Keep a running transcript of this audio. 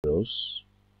prose,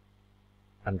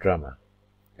 and drama.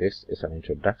 This is an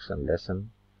introduction lesson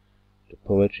to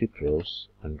poetry, prose,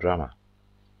 and drama.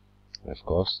 Of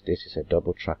course, this is a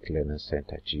double-track learning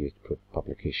center GH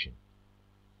publication.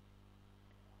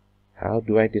 How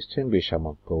do I distinguish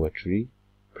among poetry,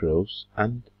 prose,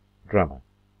 and drama?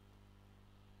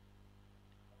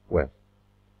 Well,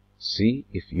 see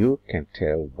if you can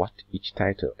tell what each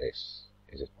title is.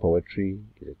 Is it poetry,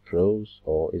 is it prose,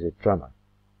 or is it drama?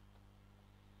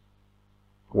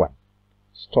 1.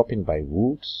 Stopping by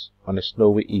Woods on a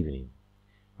Snowy Evening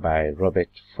by Robert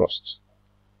Frost.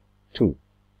 2.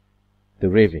 The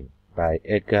Raven by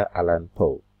Edgar Allan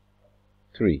Poe.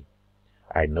 3.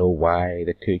 I Know Why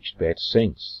the Caged Bird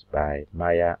Sings by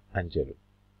Maya Angelou.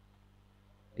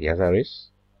 The answer is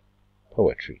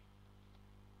poetry.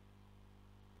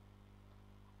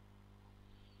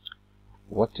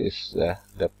 What is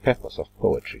the purpose of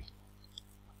poetry?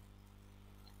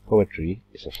 Poetry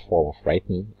is a form of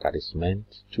writing that is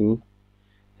meant to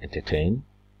entertain,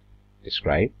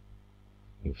 describe,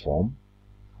 inform,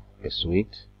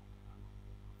 persuade.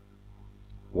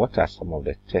 What are some of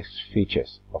the text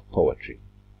features of poetry?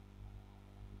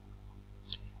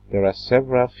 There are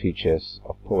several features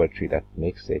of poetry that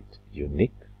makes it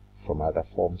unique from other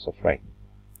forms of writing.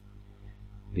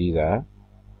 These are: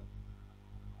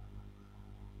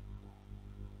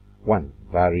 1.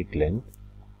 Varied length,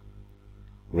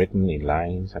 written in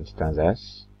lines and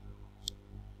stanzas.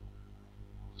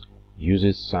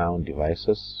 Uses sound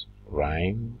devices,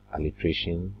 rhyme,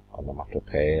 alliteration,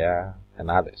 onomatopoeia,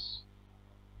 and others.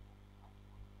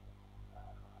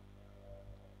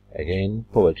 Again,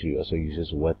 poetry also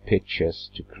uses word pictures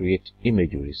to create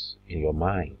imageries in your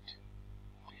mind.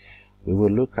 We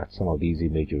will look at some of these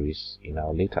imageries in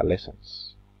our later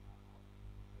lessons.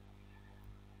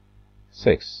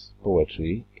 6.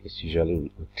 Poetry is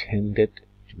usually intended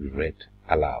to be read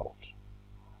aloud.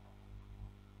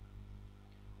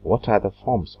 What are the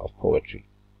forms of poetry?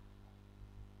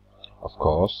 Of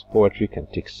course, poetry can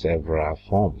take several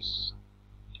forms.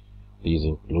 These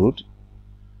include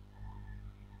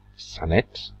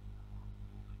sonnet,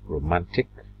 romantic,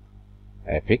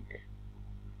 epic,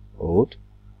 ode,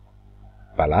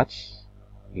 ballads,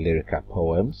 lyrical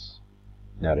poems,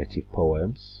 narrative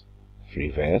poems,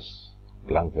 free verse,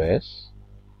 blank verse.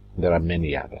 There are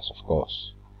many others, of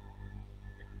course.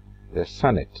 The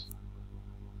sonnet.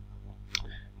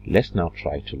 Let's now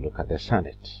try to look at the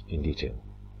sonnet in detail.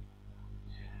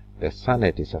 The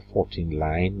sonnet is a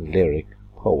 14-line lyric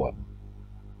poem.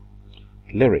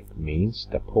 Lyric means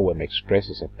the poem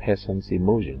expresses a person's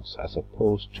emotions as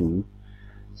opposed to,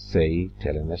 say,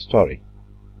 telling a story.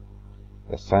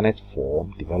 The sonnet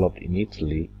form developed in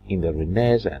Italy in the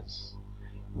Renaissance,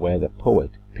 where the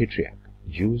poet Petrarch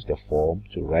used the form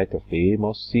to write a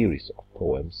famous series of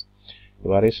poems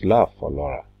about his love for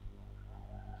Laura.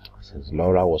 Since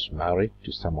Laura was married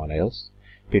to someone else,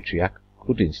 Petrarch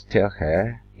couldn't tell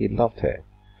her he loved her,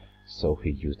 so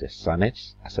he used the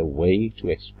sonnets as a way to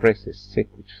express his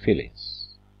secret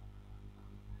feelings.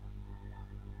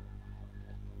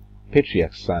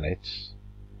 Petrarch's sonnets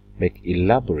make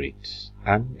elaborate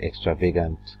and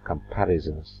extravagant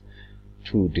comparisons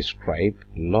to describe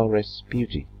Laura's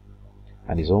beauty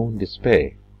and his own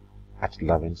despair at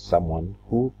loving someone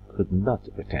who could not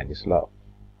return his love.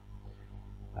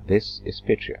 And this is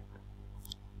Petrarch.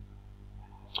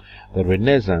 The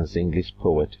Renaissance English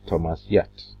poet Thomas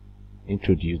Yacht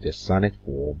introduced the sonnet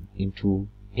form into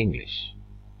English.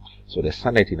 So the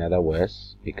sonnet, in other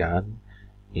words, began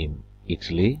in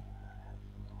Italy,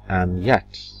 and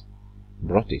Yacht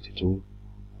brought it to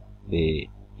the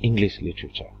English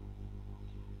literature,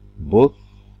 both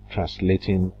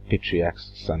translating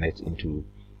Petrarch's sonnet into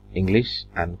English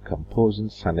and composing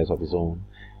sonnets of his own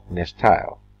in a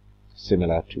style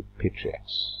similar to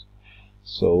Petrarch's.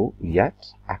 So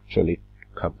Yacht actually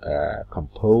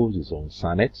composed his own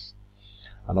sonnets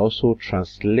and also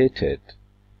translated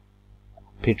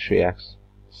Petrarch's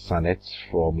sonnets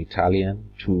from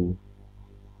Italian to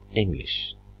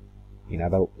English. In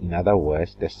other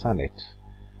words, the sonnet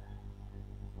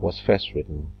was first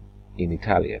written in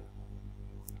Italian.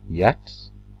 Yacht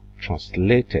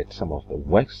translated some of the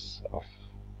works of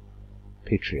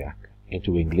Petrarch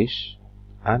into English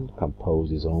and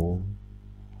composed his own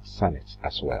sonnets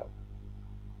as well.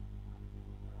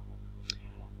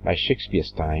 By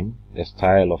Shakespeare's time, the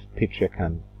style of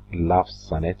Petrarchan love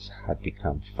sonnets had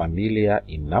become familiar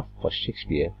enough for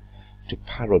Shakespeare to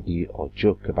parody or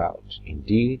joke about.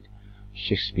 Indeed,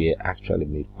 Shakespeare actually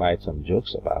made quite some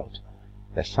jokes about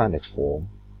the sonnet form.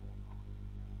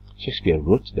 Shakespeare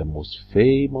wrote the most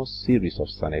famous series of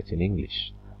sonnets in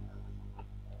English.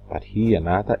 but he and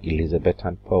other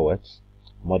Elizabethan poets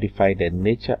modified the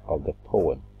nature of the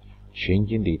poem,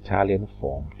 changing the Italian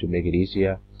form to make it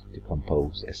easier to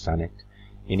compose a sonnet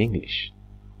in English.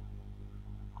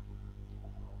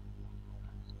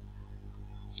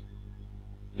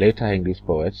 Later English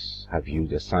poets have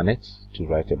used a sonnet to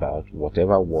write about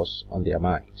whatever was on their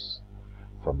minds,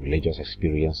 from religious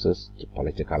experiences to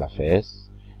political affairs,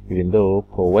 even though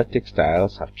poetic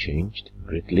styles have changed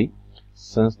greatly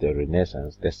since the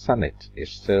Renaissance. The sonnet is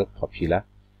still popular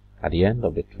at the end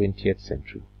of the 20th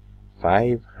century,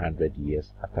 500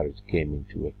 years after it came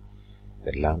into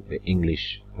the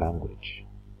English language.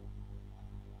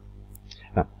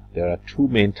 Now, there are two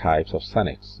main types of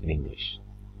sonnets in English: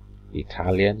 the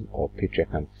Italian or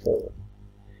Petrarchan form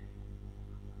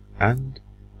and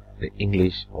the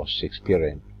English or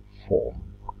Shakespearean form.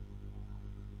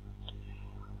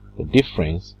 The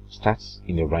difference starts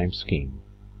in the rhyme scheme,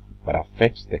 but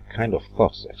affects the kind of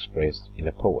thoughts expressed in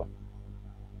the poem.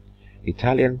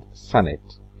 Italian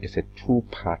sonnet is a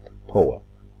two-part poem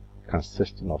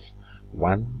consisting of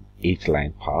one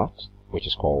 8-line part, which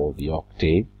is called the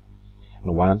octave,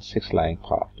 and one 6-line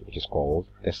part, which is called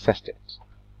the sestet.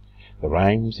 The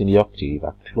rhymes in the octave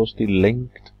are closely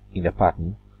linked in the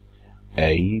pattern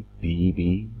A, B,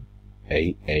 B,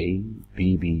 A,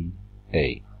 B, B,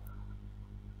 A.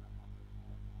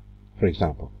 For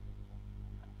example,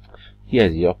 here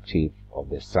is the octave of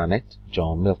the sonnet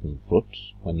John Milton wrote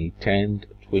when he turned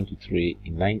 23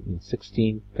 in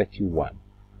 1631.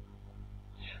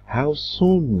 How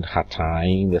soon had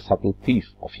time, the subtle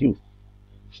thief of youth,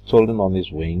 stolen on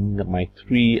his wing my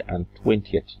 23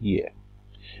 year.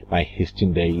 My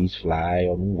hasting days fly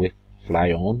on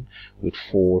with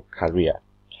full career,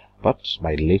 but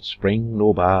by late spring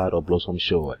no bud or blossom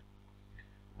showed.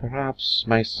 Perhaps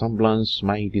my semblance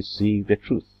might deceive the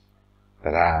truth,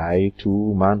 that I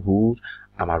to manhood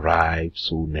am arrived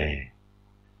so near,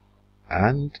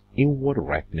 and inward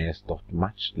ripeness doth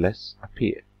much less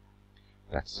appear,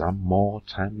 that some more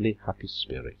timely happy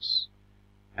spirits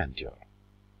endure.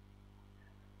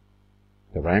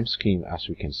 The rhyme scheme, as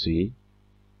we can see,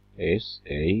 is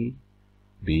A,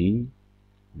 B,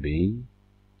 B,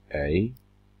 A,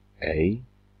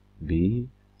 B,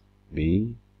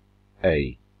 B,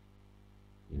 A.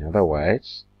 In other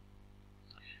words,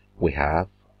 we have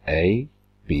A,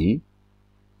 B,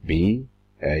 B,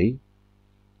 A,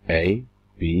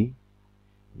 B,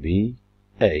 B,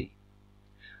 A.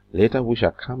 Later we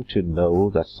shall come to know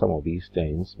that some of these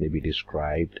things may be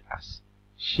described as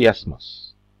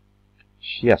chiasmus.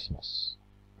 Chiasmus.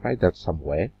 Write that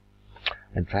somewhere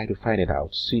and try to find it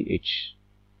out. C-H-I-A-S-M-U-S.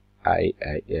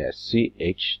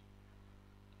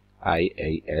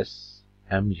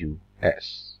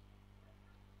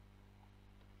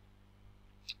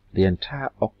 The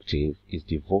entire octave is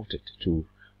devoted to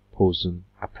posing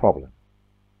a problem.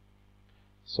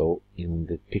 So in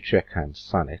the Petrarchan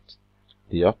sonnet,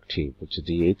 the octave, which is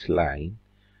the 8th line,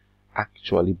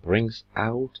 actually brings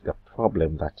out the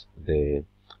problem that the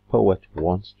poet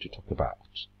wants to talk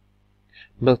about.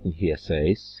 Milton here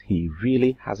says he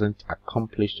really hasn't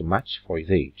accomplished much for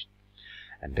his age,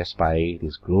 and despite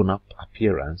his grown-up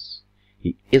appearance,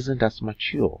 he isn't as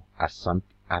mature as some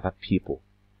other people,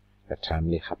 the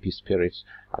timely happy spirits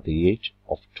at the age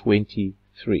of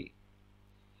 23.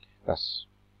 Thus,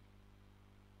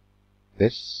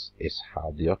 this is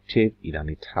how the octave in an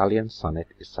Italian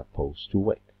sonnet is supposed to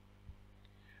work.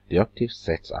 The octave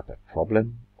sets up a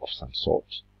problem of some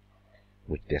sort,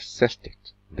 which the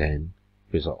sestet then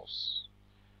resolves.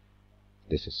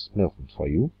 This is Milton for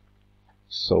you.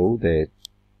 So the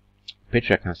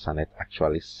Petrarchan sonnet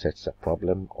actually sets a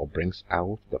problem or brings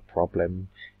out the problem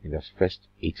in the first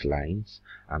 8 lines,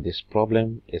 and this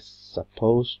problem is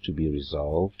supposed to be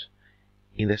resolved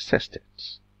in the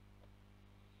sestet.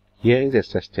 Here is a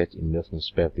sestet in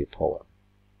Milton's birthday poem.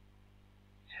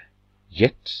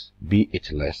 Yet be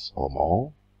it less or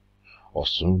more, or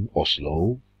soon or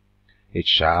slow, it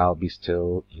shall be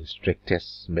still in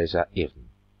strictest measure even,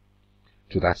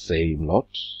 to that same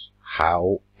lot,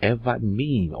 however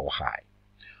mean or high,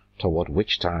 toward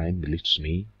which time lifts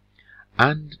me,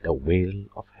 and the will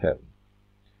of heaven.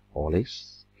 All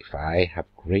is, if I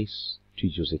have grace to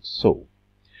use it so,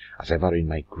 as ever in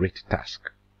my great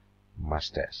task,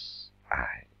 masters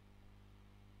I.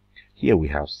 Here we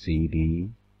have C,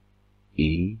 D,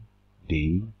 E,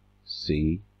 D,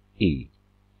 C, E,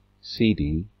 C,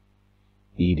 D,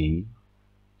 E, D,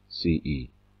 C, E.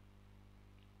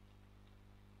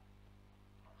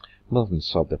 Milton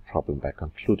solved the problem by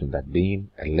concluding that being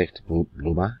a late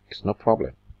bloomer is no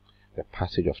problem. The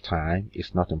passage of time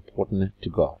is not important to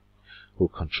God, who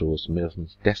controls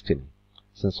Milton's destiny,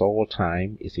 since all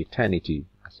time is eternity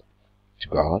to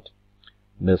God,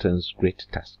 Milton's great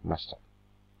taskmaster.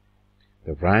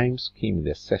 The rhyme scheme in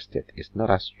the sestet is not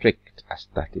as strict as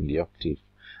that in the octave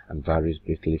and varies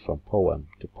greatly from poem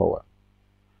to poem.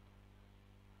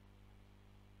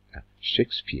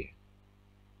 Shakespeare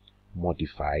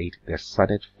modified the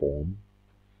sonnet form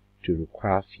to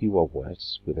require fewer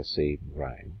words with the same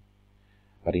rhyme,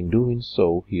 but in doing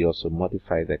so he also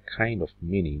modified the kind of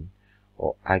meaning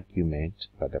or argument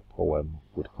that the poem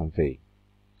would convey.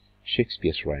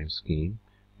 Shakespeare's rhyme scheme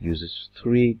uses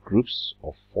 3 groups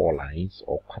of 4 lines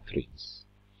or quatrains,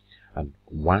 and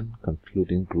 1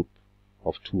 concluding group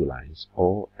of 2 lines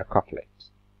or a couplet.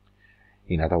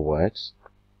 In other words,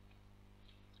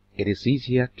 it is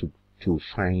easier to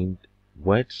find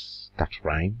words that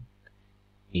rhyme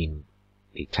in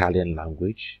the Italian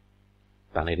language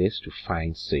than it is to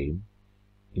find same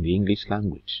in the English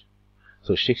language.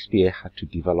 So Shakespeare had to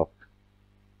develop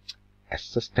a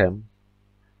system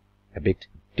a bit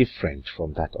different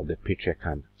from that of the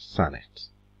Petrarchan sonnet.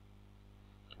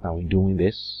 Now in doing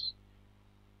this,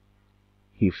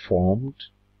 he formed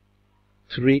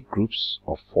 3 groups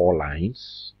of 4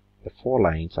 lines. The 4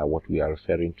 lines are what we are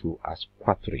referring to as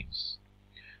quatrains.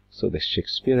 So the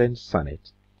Shakespearean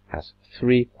sonnet has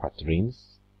 3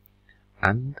 quatrains,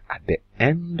 and at the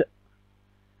end,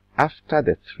 after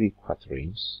the 3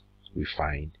 quatrains, we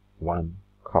find 1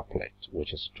 couplet,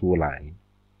 which is 2-line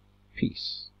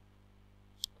piece.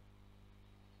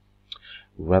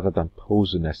 Rather than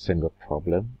posing a single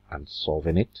problem and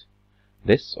solving it,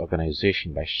 this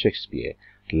organization by Shakespeare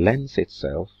lends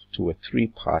itself to a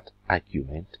 3-part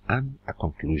argument and a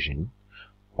conclusion,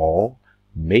 or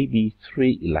maybe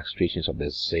 3 illustrations of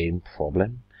the same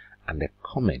problem and a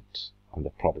comment on the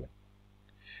problem.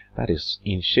 That is,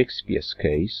 in Shakespeare's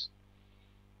case,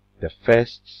 the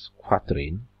first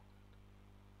quatrain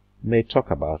may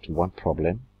talk about one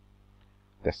problem,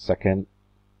 the second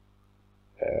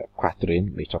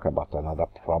quatrain may talk about another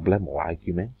problem or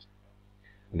argument,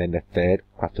 and then the third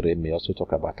quatrain may also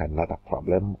talk about another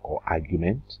problem or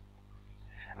argument,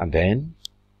 and then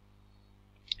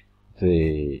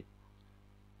the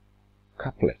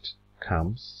couplet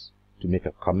comes to make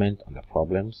a comment on the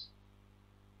problems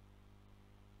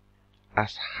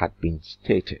as had been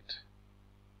stated.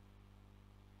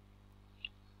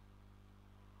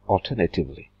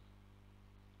 Alternatively,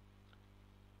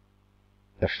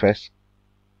 the first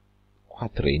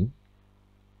quatrain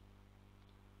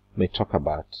may talk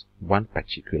about one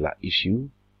particular issue,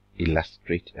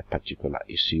 illustrate a particular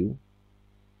issue.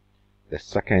 The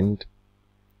second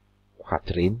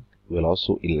quatrain will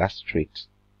also illustrate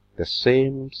the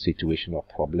same situation or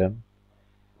problem,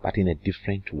 but in a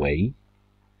different way.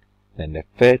 Then the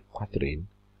third quatrain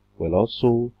will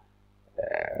also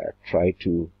try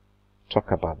to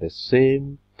talk about the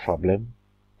same problem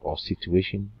or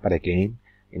situation, but again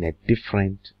in a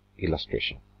different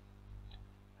illustration.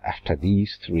 After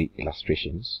these 3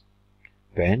 illustrations,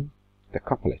 then the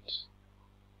couplet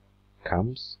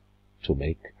comes to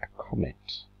make a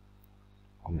comment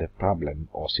on the problem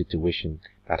or situation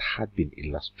that had been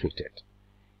illustrated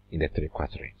in the 3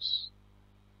 quatrains.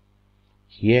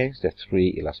 Here's the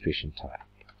 3 illustration type.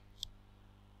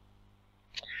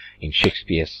 In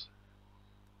Shakespeare's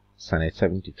Sonnet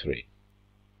 73,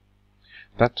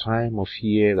 that time of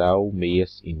year thou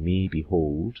mayest in me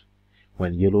behold,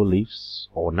 when yellow leaves,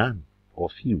 or none, or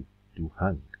few, do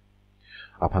hang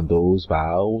upon those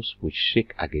boughs which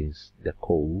shake against the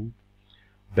cold,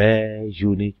 bare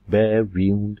unique, bare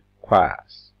ruined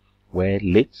choirs, where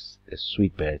late the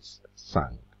sweet birds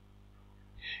sang.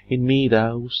 In me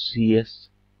thou seest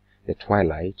the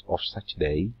twilight of such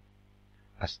day,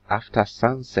 as after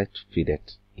sunset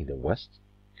fadeth in the west,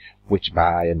 which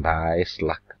by and by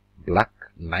slack black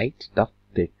night doth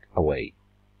take away,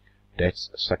 death's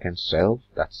second self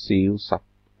that seals up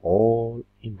all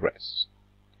in rest.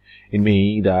 In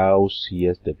me thou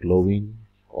seest the glowing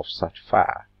of such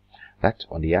fire, that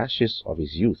on the ashes of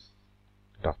his youth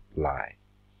doth lie,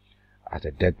 as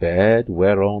a dead bird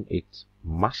whereon it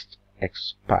must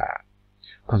expire,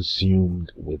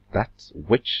 consumed with that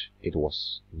which it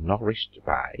was nourished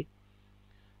by.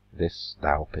 This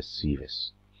thou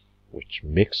perceivest, which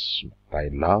makes thy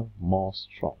love more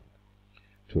strong,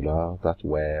 to love that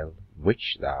well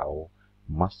which thou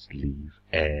must leave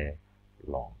ere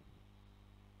long.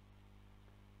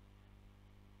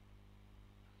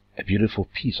 A beautiful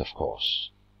piece, of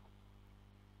course.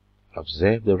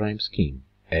 Observe the rhyme scheme.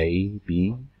 A,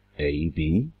 B, A,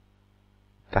 B.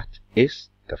 That is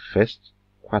the first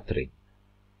quatrain.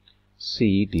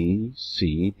 C, D,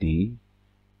 C, D,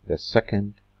 the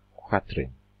second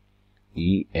quatrain.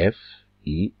 E, F,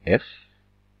 E, F,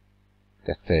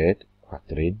 the third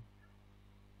quatrain,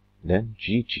 then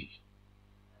GG,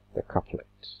 the couplet.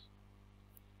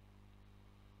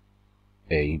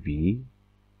 AB,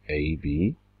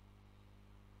 AB,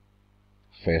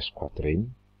 first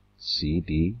quatrain,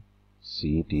 CD,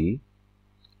 CD,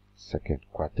 second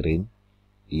quatrain,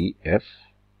 EF,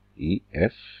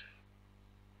 EF,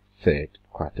 third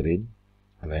quatrain,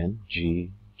 and then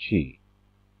G, G.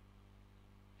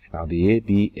 Now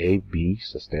the AB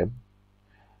system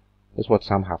is what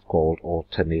some have called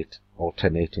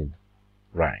alternating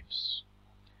rhymes.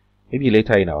 Maybe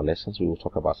later in our lessons we will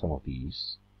talk about some of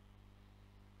these.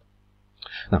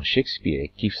 Now Shakespeare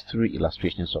gives 3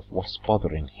 illustrations of what's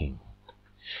bothering him.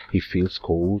 He feels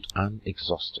cold and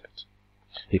exhausted.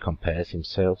 He compares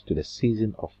himself to the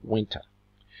season of winter,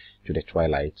 to the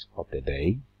twilight of the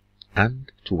day,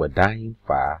 and to a dying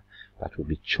fire that will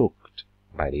be choked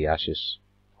by the ashes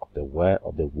of the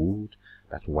wood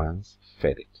that once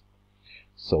fed it.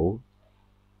 So,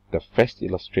 the first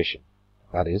illustration,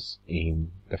 that is,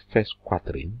 in the first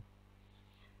quatrain,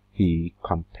 he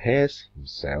compares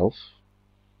himself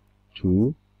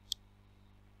to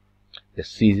the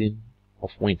season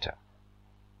of winter.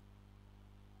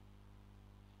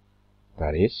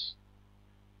 That is,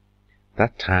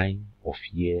 that time of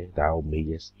year thou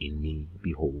mayest in me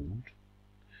behold,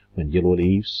 when yellow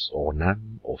leaves, or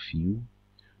none or few,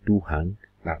 do hang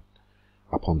down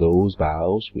upon those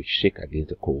boughs which shake against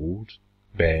the cold,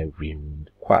 bare-rimmed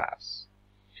quays,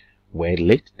 where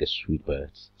late the sweet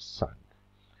birds sang.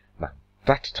 Now,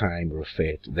 that time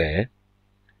referred there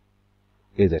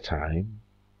is the time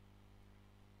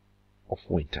of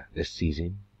winter, the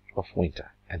season of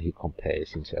winter, and he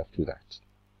compares himself to that.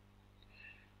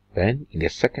 Then, in the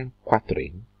second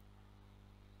quatrain,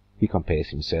 he compares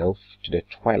himself to the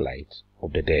twilight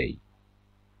of the day.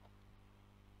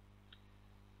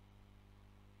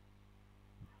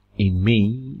 In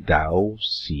me thou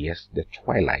seest the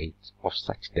twilight of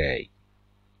such day,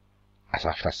 as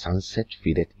after sunset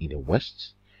fadeth in the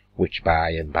west, which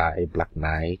by and by black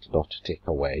night doth take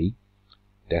away,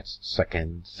 that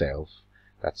second self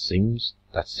that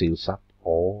seals up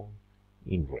all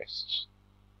in rest.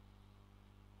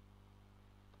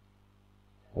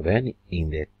 Then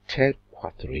in the third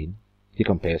quatrain, he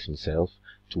compares himself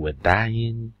to a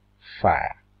dying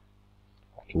fire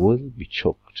that will be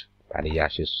choked by the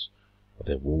ashes of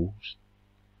the wood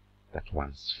that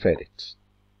once fed it.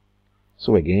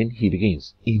 So again he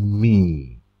begins, in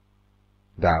me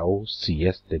thou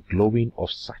seest the glowing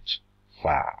of such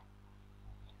fire,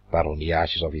 that on the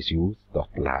ashes of his youth doth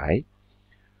lie,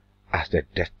 as the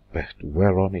deathbed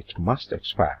whereon it must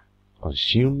expire,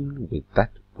 consumed with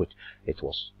that which it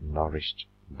was nourished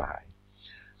by.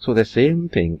 So the same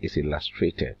thing is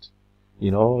illustrated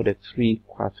in all the 3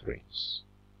 quatrains.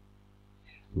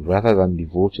 Rather than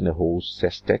devoting a whole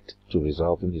sestet to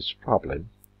resolving his problem,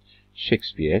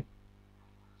 Shakespeare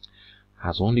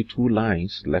has only 2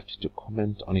 lines left to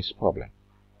comment on his problem.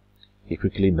 He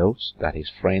quickly notes that his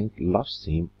friend loves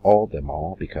him all the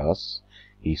more because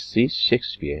he sees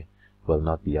Shakespeare will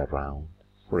not be around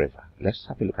forever. Let's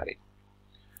have a look at it.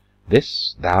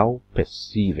 This thou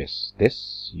perceivest,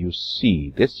 this you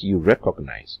see, this you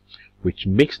recognize, which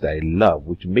makes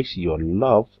your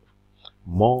love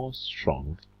more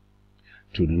strong,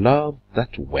 to love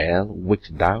that well which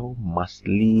thou must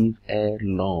leave ere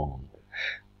long.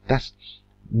 Thus,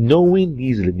 knowing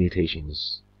these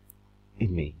limitations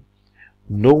in me,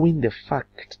 knowing the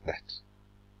fact that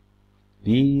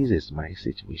this is my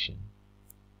situation,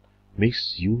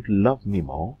 makes you love me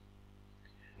more,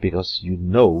 because you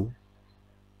know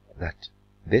that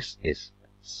this is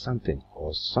something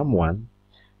or someone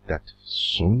that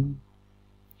soon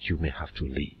you may have to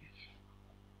leave.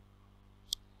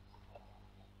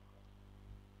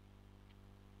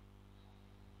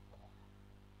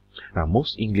 Now,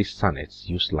 most English sonnets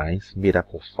use lines made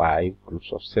up of 5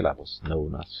 groups of syllables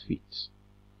known as feet.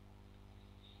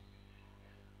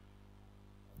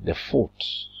 The 4th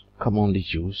commonly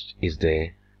used is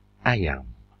the iamb.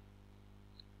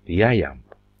 The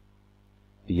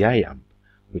iamb,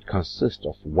 which consists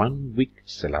of 1 weak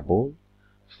syllable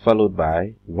followed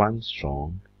by 1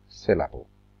 strong syllable.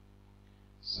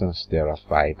 Since there are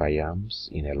 5 iambs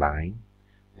in a line,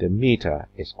 the meter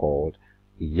is called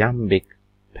iambic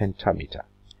pentameter.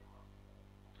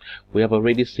 We have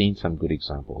already seen some good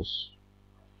examples.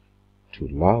 To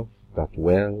love that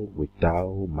well which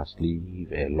thou must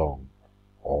leave ere long,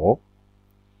 or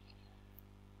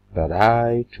that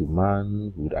I to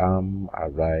manhood am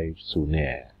arrived so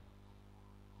near.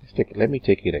 Let me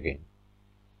take it again.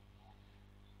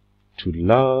 To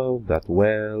love that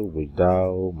well which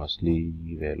thou must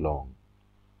leave ere long.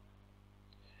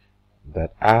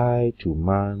 that I to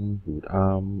manhood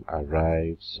am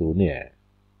arrived so near.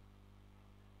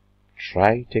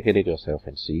 Try taking it yourself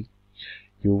and see.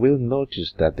 You will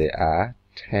notice that there are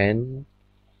 10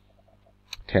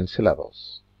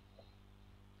 syllables,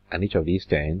 and each of these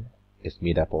 10 is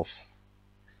made up of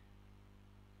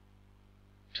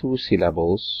 2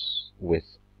 syllables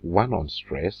with one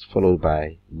unstressed followed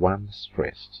by one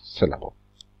stressed syllable.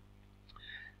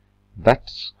 That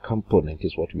component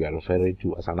is what we are referring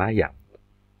to as an iamb.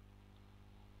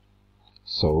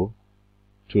 So,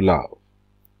 to love,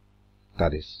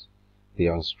 that is, the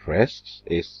unstressed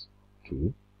is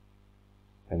to,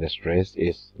 and the stressed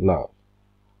is love.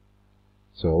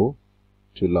 So,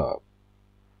 to love,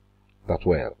 that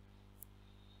well,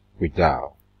 which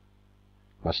thou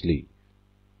must leave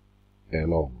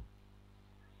alone,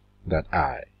 that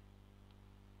I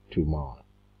to mourn,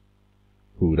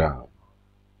 who thou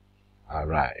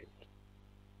arrived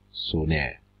so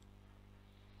near.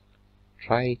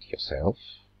 Try it yourself.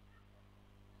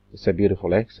 It's a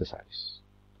beautiful exercise,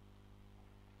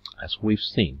 as we've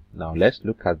seen. Now let's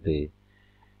look at the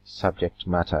subject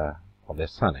matter of the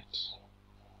sonnet.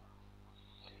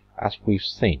 As we've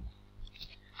seen,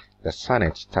 the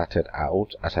sonnet started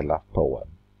out as a love poem,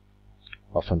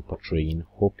 often portraying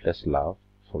hopeless love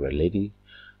for a lady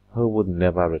who would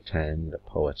never return the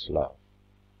poet's love.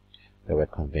 There were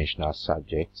conventional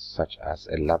subjects such as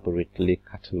elaborately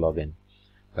cataloguing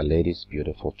the lady's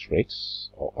beautiful traits,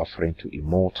 or offering to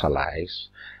immortalize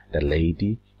the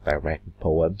lady by writing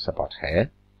poems about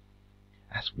her,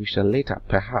 as we shall later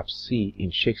perhaps see in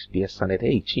Shakespeare's Sonnet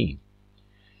 18,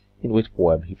 in which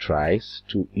poem he tries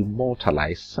to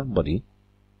immortalize somebody.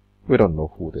 We don't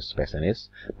know who this person is,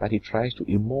 but he tries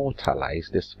to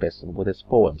immortalize this person with his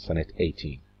poem, Sonnet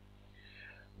 18.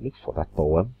 Look for that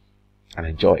poem and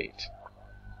enjoy it.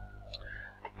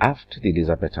 After the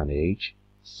Elizabethan age,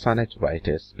 sonnet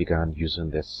writers began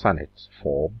using the sonnet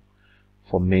form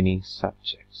for many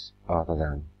subjects other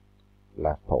than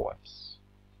love poems.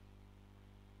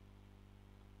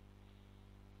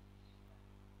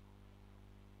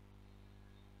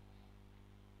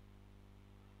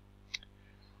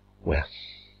 Well,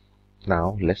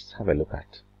 now let's have a look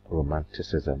at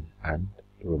Romanticism and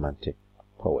Romantic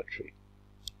poetry.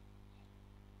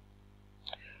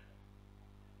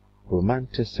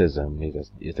 Romanticism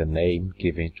is a name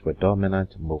given to a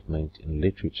dominant movement in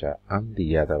literature and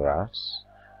the other arts,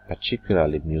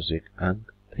 particularly music and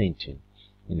painting,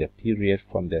 in the period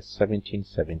from the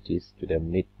 1770s to the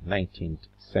mid-19th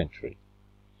century.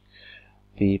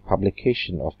 The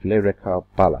publication of lyrical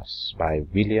ballads by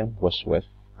William Wordsworth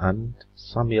and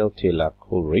Samuel Taylor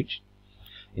Coleridge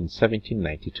in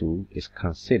 1792 is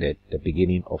considered the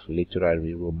beginning of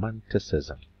literary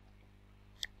romanticism.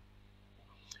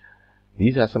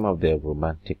 These are some of the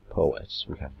romantic poets.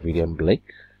 We have William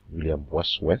Blake, William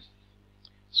Wordsworth,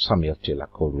 Samuel Taylor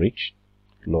Coleridge,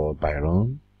 Lord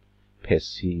Byron,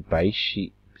 Percy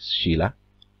Bysshe Shelley,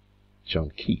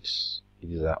 John Keats.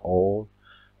 These are all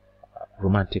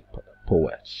romantic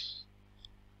poets.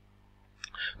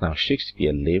 Now,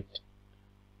 Shakespeare lived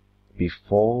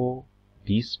before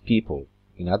these people.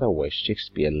 In other words,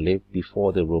 Shakespeare lived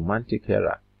before the Romantic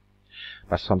era.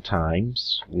 But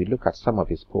sometimes we look at some of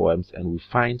his poems and we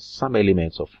find some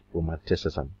elements of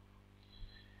Romanticism.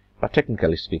 But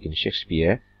technically speaking,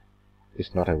 Shakespeare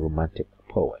is not a romantic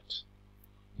poet.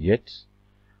 Yet,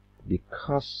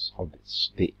 because of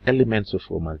the elements of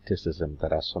Romanticism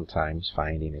that are sometimes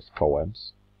found in his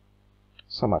poems,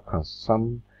 some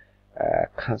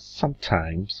can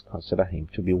sometimes consider him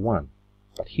to be one,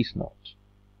 but he's not.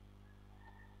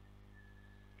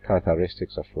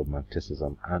 Characteristics of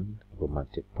Romanticism and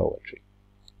Romantic poetry.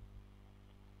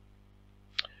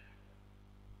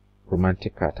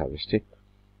 Romantic characteristic.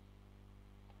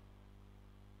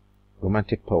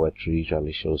 Romantic poetry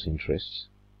usually shows interest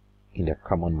in the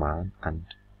common man and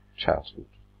childhood.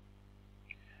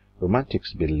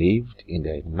 Romantics believed in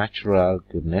the natural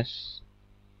goodness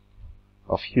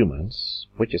of humans,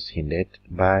 which is hindered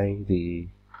by the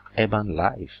urban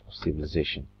life of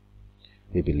civilization.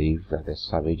 They believe that the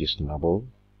savage is noble,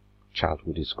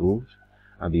 childhood is good,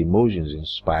 and the emotions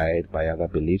inspired by other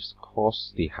beliefs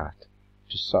cause the heart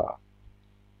to soar.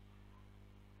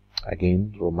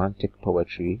 Again, romantic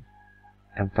poetry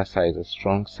emphasizes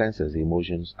strong senses,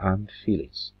 emotions, and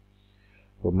feelings.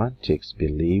 Romantics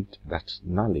believed that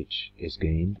knowledge is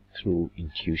gained through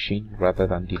intuition rather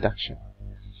than deduction.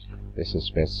 This is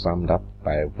best summed up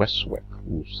by Wordsworth,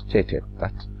 who stated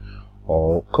that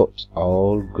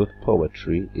all good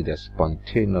poetry is a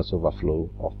spontaneous overflow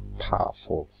of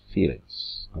powerful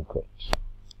feelings, unquote.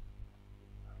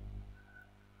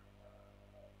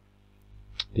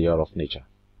 The awe of nature.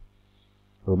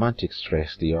 Romantics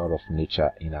stress the awe of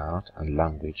nature in art and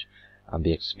language and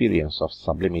the experience of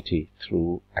sublimity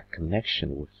through a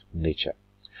connection with nature.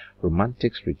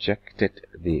 Romantics rejected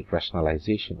the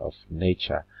rationalization of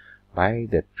nature by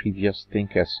the previous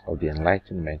thinkers of the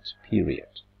Enlightenment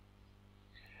period.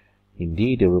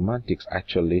 Indeed, the Romantics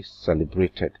actually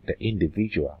celebrated the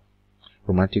individual.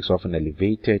 Romantics often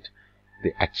elevated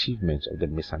the achievements of the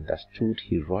misunderstood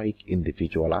heroic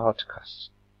individual outcasts.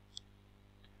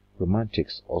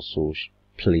 Romantics also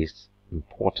placed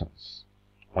importance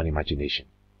on imagination.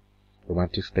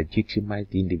 Romantics legitimized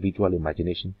the individual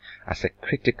imagination as a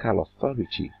critical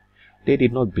authority. They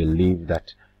did not believe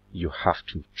that you have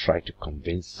to try to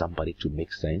convince somebody to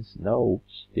make sense. No,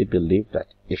 they believed that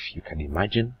if you can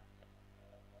imagine,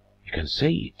 you can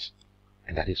say it.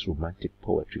 And that is romantic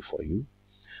poetry for you.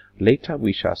 Later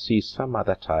we shall see some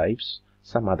other types,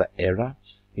 some other era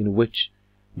in which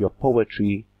your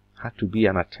poetry had to be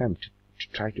an attempt to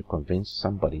try to convince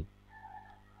somebody.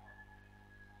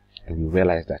 And you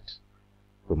realize that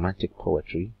romantic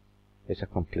poetry is a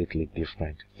completely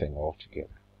different thing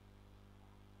altogether.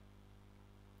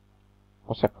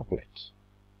 What's a couplet?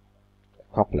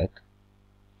 A couplet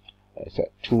is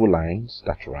two lines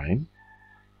that rhyme.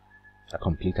 A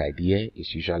complete idea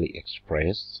is usually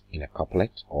expressed in a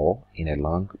couplet or in a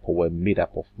long poem made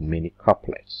up of many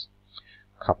couplets.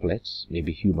 Couplets may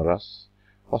be humorous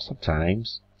or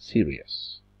sometimes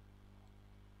serious.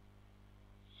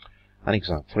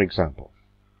 For example,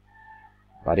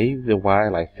 but if the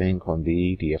while I think on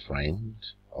thee, dear friend,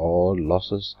 all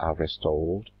losses are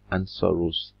restored and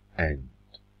sorrows end.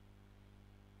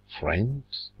 Friend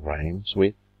rhymes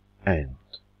with end.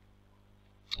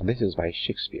 And this is by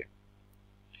Shakespeare.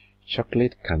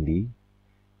 Chocolate candy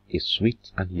is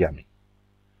sweet and yummy.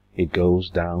 It goes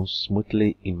down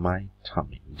smoothly in my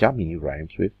tummy. Yummy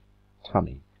rhymes with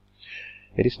tummy.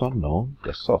 It is not known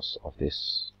the source of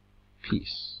this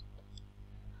piece.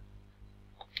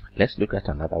 Let's look at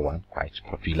another one quite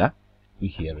popular. We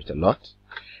hear it a lot,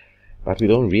 but we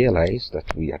don't realize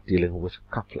that we are dealing with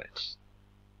couplets.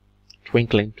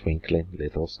 Twinkling, twinkling,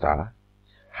 little star,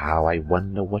 how I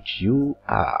wonder what you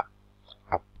are,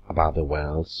 up above the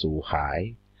world so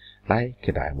high, like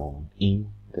a diamond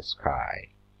in the sky.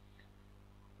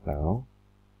 Now,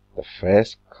 the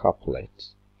first couplet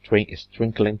is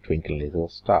twinkling, twinkling, little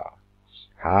star,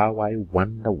 how I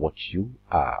wonder what you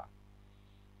are.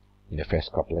 In the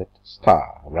first couplet,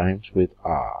 star rhymes with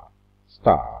R,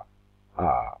 star,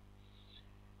 R.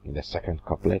 In the second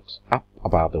couplet, up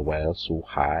above the world so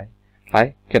high,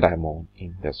 like a diamond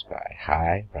in the sky.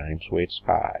 High rhymes with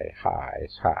sky, high,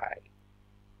 high.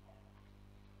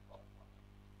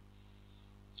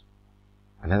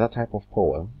 Another type of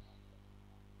poem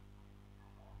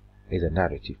is a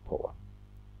narrative poem.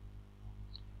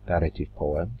 Narrative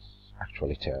poems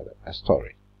actually tell a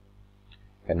story.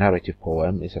 A narrative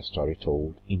poem is a story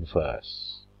told in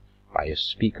verse by a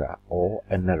speaker or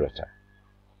a narrator.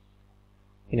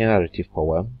 In a narrative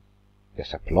poem,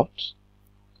 there's a plot.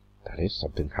 That is,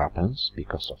 something happens.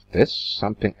 Because of this,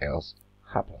 something else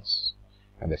happens.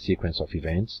 And the sequence of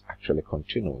events actually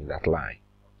continue in that line.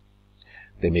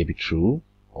 They may be true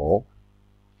or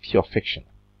pure fiction.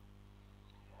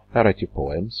 Narrative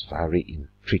poems vary in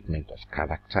treatment of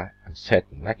character and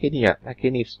setting, like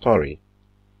any story.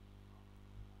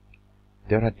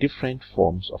 There are different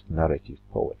forms of narrative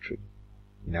poetry.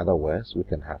 In other words, we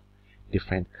can have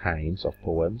different kinds of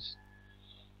poems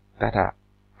that are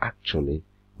actually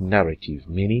narrative,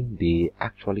 meaning they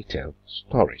actually tell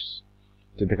stories.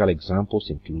 Typical examples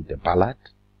include the ballad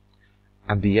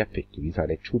and the epic. These are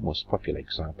the two most popular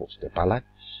examples, the ballad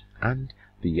and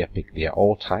the epic. They are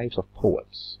all types of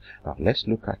poems. Now let's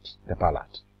look at the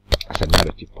ballad as a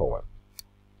narrative poem.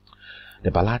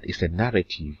 The ballad is a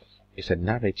narrative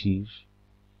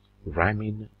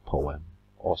rhyming poem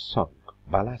or song.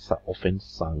 Ballads are often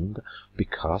sung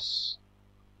because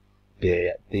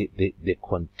they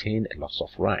contain a lot of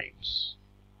rhymes.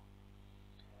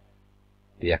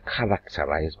 They are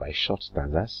characterized by short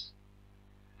stanzas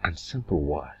and simple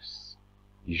words,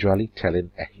 usually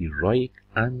telling a heroic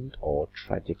and or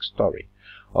tragic story,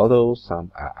 although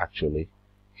some are actually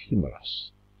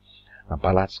humorous. Now,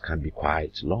 ballads can be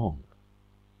quite long,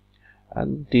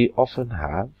 and they often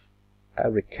have a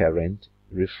recurrent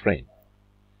refrain.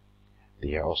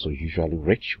 They are also usually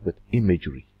rich with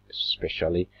imagery,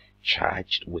 especially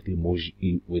charged with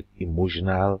emotionally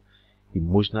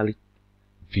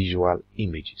visual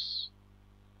images.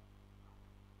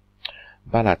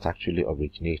 Ballads actually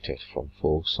originated from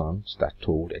folk songs that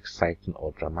told exciting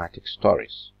or dramatic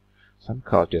stories. Some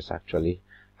cultures actually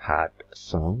had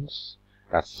songs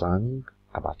that sang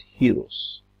about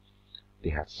heroes. They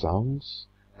had songs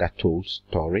that told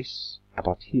stories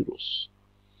about heroes.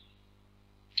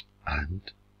 And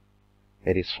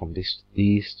it is from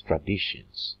these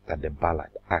traditions that the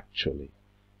ballad actually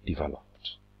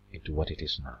developed into what it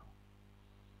is now.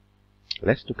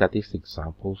 Let's look at this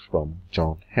example from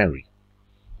John Henry.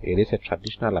 It is a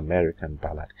traditional American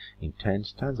ballad in 10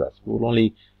 stanzas. We'll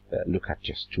only look at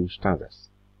just 2 stanzas.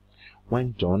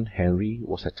 When John Henry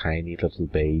was a tiny little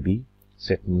baby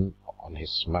sitting on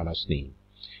his mama's knee,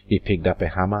 he picked up a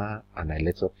hammer and a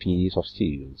little piece of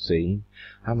steel, saying,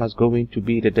 "Hammer's going to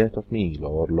be the death of me,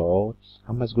 Lord, Lord,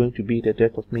 hammer's going to be the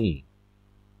death of me."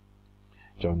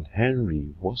 John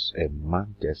Henry was a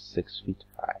man just 6 feet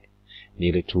high,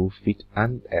 nearly 2 feet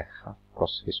and a half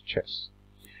across his chest.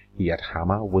 He had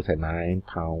hammer with a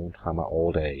 9-pound hammer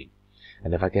all day,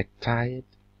 and never get tired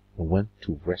and went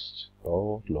to rest,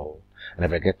 Lord, Lord, and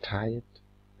never get tired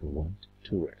and went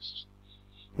to rest.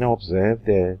 Now observe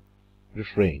the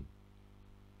refrain.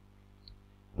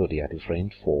 Though they are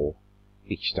different for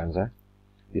each stanza,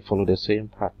 they follow the same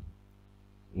pattern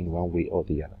in one way or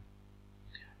the other.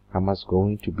 Hammer's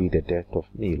going to be the death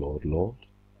of me, Lord, Lord.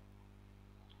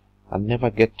 I'll never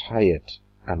get tired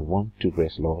and want to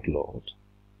rest, Lord, Lord.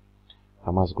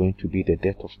 Hammer's going to be the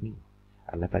death of me.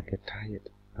 I'll never get tired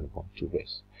and want to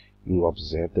rest. You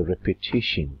observe the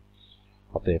repetition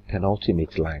of the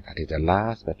penultimate line, that is the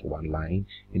last but one line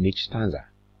in each stanza.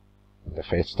 In the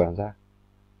first stanza,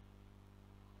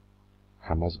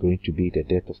 hammer's going to be the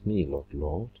death of me, Lord,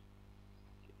 Lord.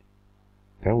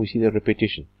 Then we see the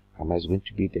repetition. Hammer's going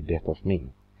to be the death of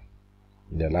me.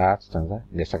 In the last stanza,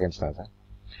 in the second stanza,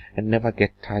 and never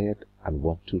get tired and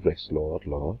want to rest, Lord,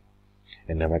 Lord.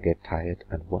 And never get tired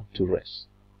and want to rest.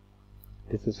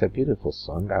 This is a beautiful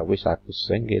song. I wish I could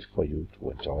sing it for you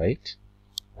to enjoy it.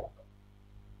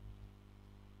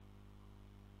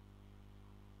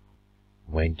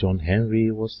 When John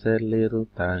Henry was a little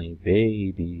tiny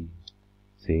baby,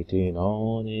 sitting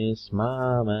on his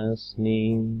mama's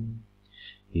knee,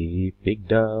 he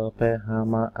picked up a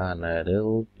hammer and a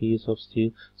little piece of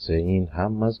steel, saying,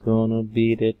 "Hammer's gonna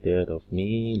be the death of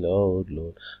me, Lord,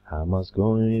 Lord. Hammer's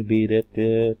gonna be the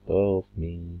death of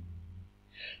me."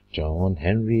 John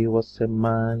Henry was a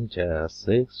man just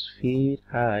 6 feet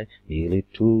high, nearly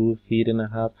 2 feet and a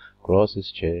half across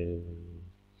his chest.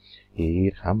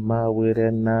 He'd hammer with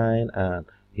a 9 and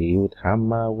he would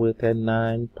hammer with a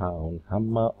 9-pound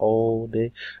hammer all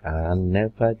day, and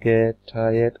never get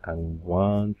tired and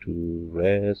want to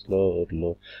rest, Lord,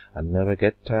 Lord, and never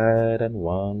get tired and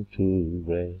want to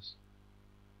rest.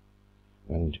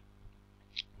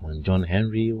 When John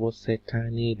Henry was a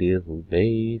tiny little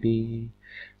baby,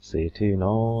 sitting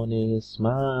on his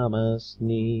mama's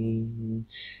knee,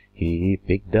 he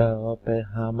picked up a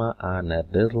hammer and a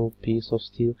little piece of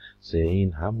steel,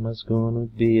 saying, "Hammer's gonna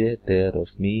be the death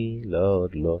of me,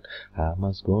 Lord, Lord.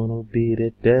 Hammer's gonna be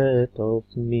the death of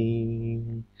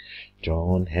me."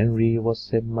 John Henry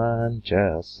was a man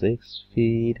just 6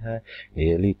 feet high,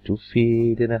 nearly 2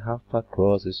 feet and a half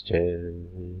across his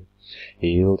chest.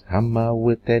 He'd hammer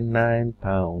with a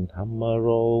 9-pound hammer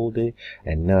all day,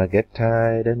 and never get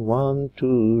tired and want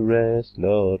to rest,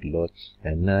 Lord, Lord,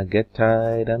 and never get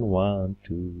tired and want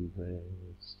to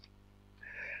rest.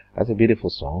 That's a beautiful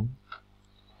song,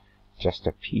 just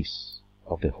a piece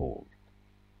of the whole.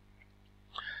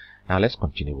 Now let's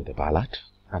continue with the ballad.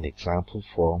 An example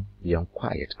from The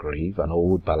Unquiet Grave, an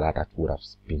old ballad that would have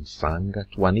been sung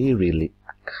to an eerily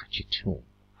catchy tune.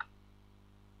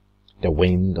 The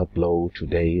wind doth blow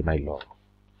today, my love,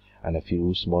 and a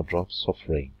few small drops of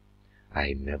rain.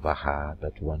 I never had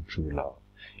but one true love,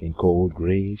 in cold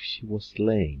grave she was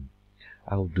slain.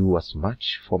 I'll do as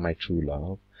much for my true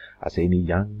love as any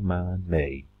young man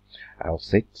may. I'll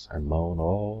sit and mourn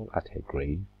all at her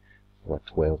grave for a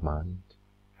 12-month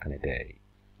and a day.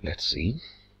 Let's see.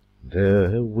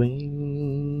 The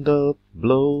wind doth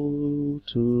blow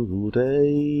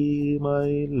today,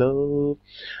 my love,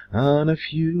 and a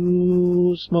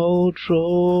few small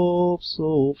drops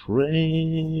of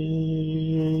rain.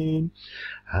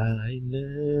 I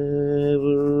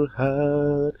never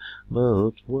had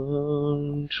but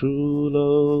one true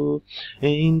love,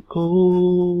 in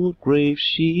cold grave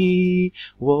she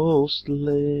was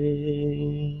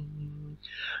slain.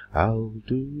 I'll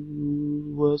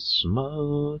do as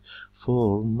much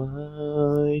for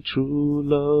my true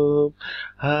love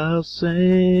as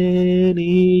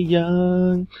any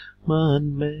young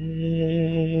man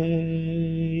may.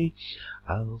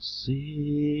 I'll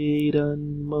sit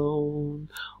and moan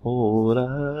all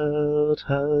at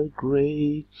her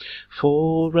grave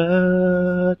for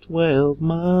a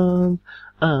 12-month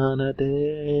and a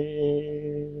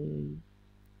day.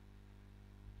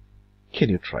 Can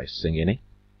you try singing it?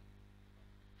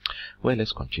 Well,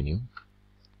 let's continue.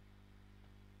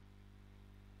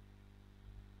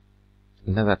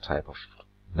 Another type of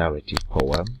narrative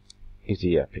poem is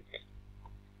the epic.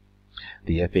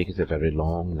 The epic is a very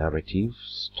long narrative,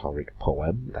 historic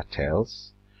poem that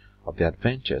tells of the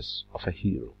adventures of a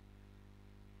hero.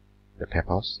 The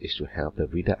purpose is to help the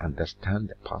reader understand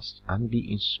the past and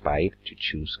be inspired to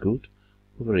choose good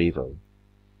over evil.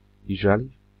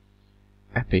 Usually,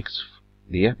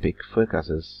 the epic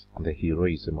focuses on the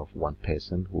heroism of one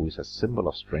person who is a symbol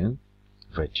of strength,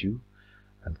 virtue,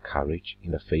 and courage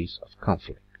in the face of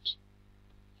conflict.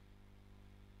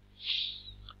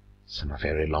 Some are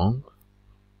very long.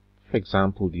 For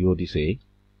example, the Odyssey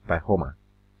by Homer,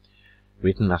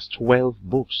 written as 12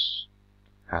 books,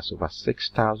 has over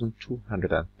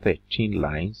 6,213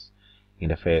 lines in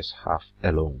the first half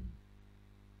alone.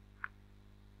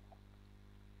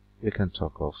 We can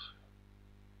talk of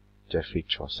Geoffrey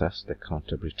Chaucer's The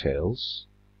Canterbury Tales,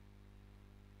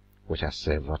 which are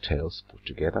several tales put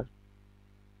together.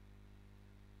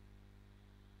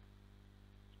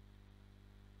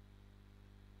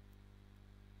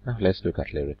 Now let's look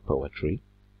at lyric poetry.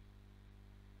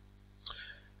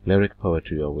 Lyric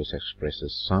poetry always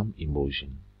expresses some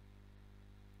emotion.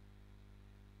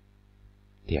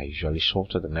 They are usually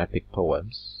shorter than epic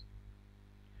poems.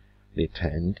 They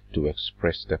tend to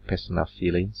express the personal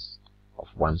feelings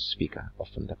of one speaker,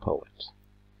 often the poet.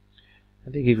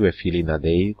 And they give you a feeling that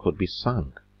they could be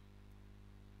sung.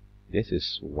 This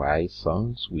is why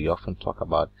we often talk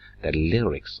about the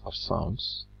lyrics of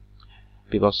songs,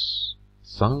 because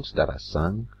songs that are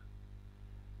sung,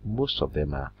 most of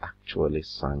them are actually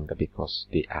sung because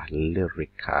they are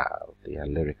lyrical. They are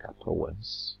lyrical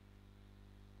poems.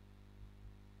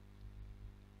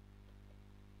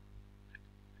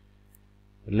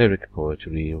 Lyric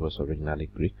poetry was originally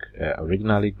Greek.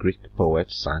 Greek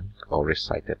poets sang or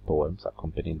recited poems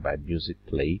accompanied by music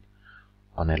played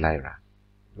on a lyra,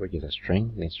 which is a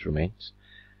stringed instrument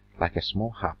like a small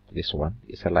harp. This one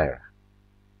is a lyra.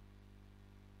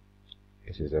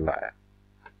 This is a lyre.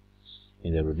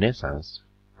 In the Renaissance,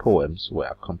 poems were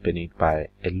accompanied by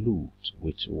a lute,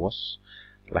 which was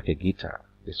like a guitar.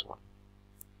 This one.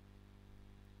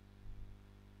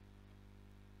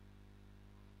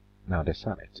 Now the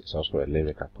sonnet is also a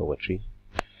lyrical poetry.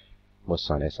 Most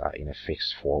sonnets are in a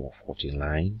fixed form of 14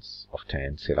 lines of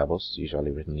 10 syllables,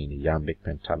 usually written in iambic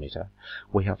pentameter.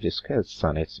 We have discussed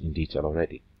sonnets in detail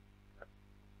already.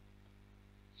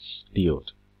 The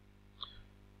ode,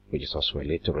 which is also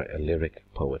a lyric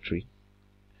poetry,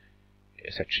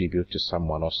 is a tribute to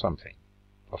someone or something,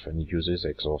 often uses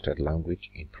exalted language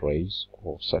in praise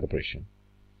or celebration,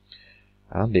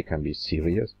 and they can be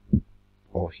serious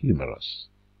or humorous.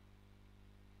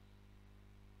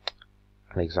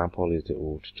 An example is the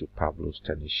Ode to Pablo's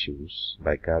Tennis Shoes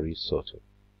by Gary Soto.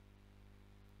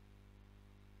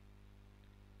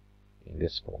 In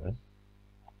this poem,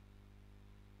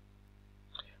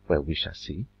 well, we shall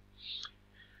see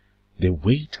the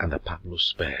weight and the Pablo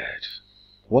spared.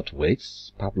 What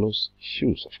weights? Pablo's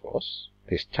shoes, of course.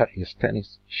 His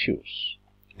tennis shoes.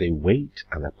 The weight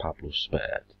and the Pablo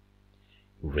spared.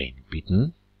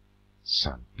 Rain-beaten,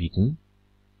 sun-beaten,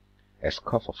 a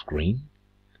scuff of green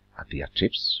at their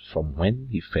tips from when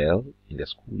he fell in the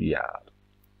schoolyard.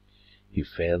 He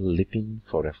fell leaping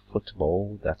for a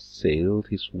football that sailed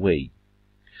his way,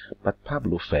 but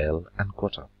Pablo fell and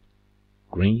got up,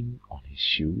 green on his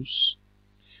shoes,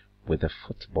 with the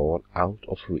football out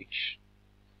of reach.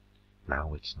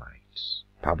 Now it's night.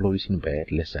 Pablo is in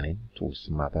bed listening to his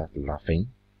mother laughing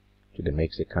to the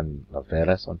Mexican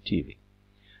novelas on TV.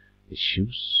 His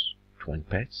shoes, twin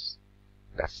pets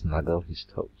that snuggle his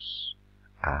toes,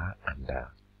 are under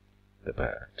the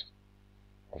bed.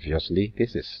 Obviously,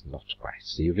 this is not quite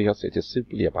serious. It is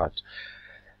simply about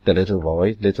the little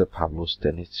boy, little Pablo's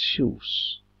tennis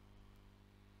shoes.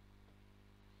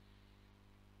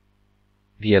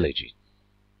 The elegy.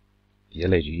 The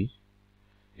elegy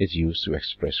is used to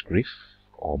express grief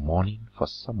or mourning for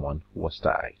someone who has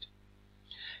died.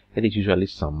 It is usually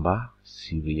somber,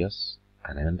 serious,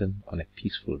 and ending on a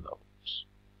peaceful note.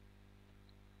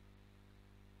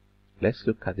 Let's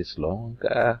look at this long,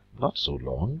 not so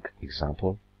long,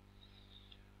 example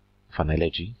of an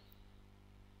elegy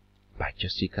by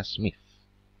Jessica Smith.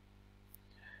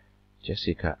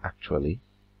 Jessica actually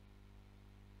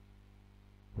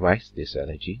writes this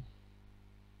elegy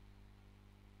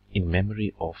in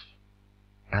memory of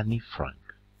Annie Frank.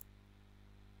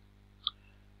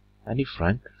 Annie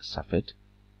Frank suffered,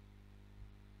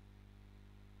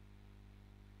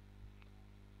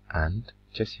 and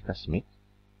Jessica Smith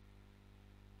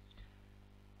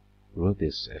wrote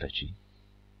this elegy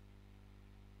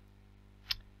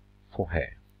for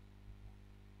her.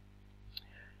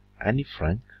 Annie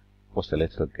Frank was a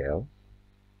little girl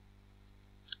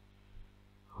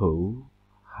who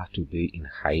had to be in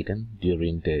hiding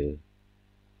during the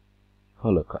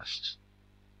Holocaust.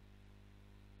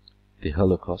 The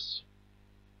Holocaust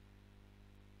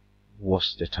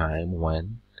was the time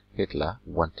when Hitler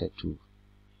wanted to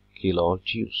kill all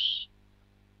Jews,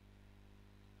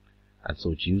 and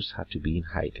so Jews had to be in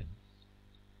hiding.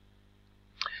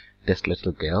 This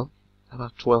little girl,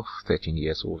 about 12, 13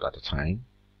 years old at the time,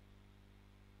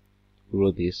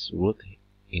 wrote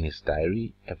in his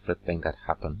diary everything that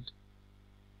happened.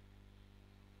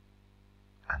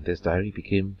 And this diary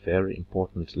became very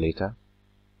important later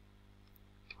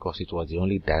because it was the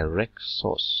only direct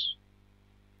source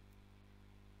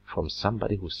from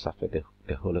somebody who suffered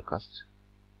the Holocaust,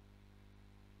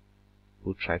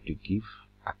 who tried to give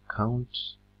account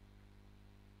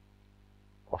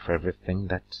of everything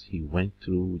that he went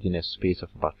through within a space of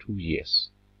about 2 years.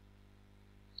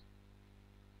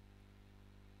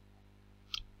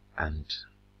 And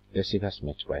Josephus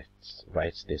Smith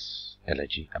writes this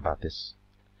elegy about this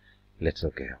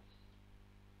little girl.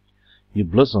 You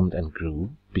blossomed and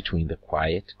grew between the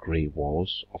quiet grey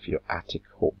walls of your attic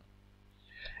home.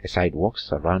 A sidewalk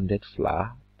surrounded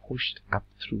flower pushed up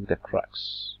through the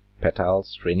cracks, petals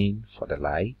straining for the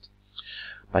light,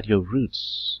 but your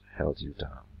roots held you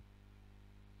down.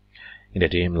 In the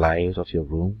dim light of your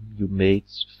room you made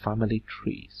family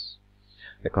trees,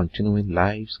 the continuing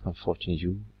lives comforting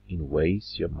you in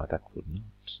ways your mother could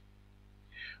not.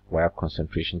 While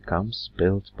concentration camps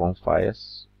built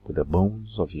bonfires with the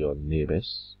bones of your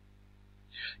neighbors,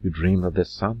 you dreamed of the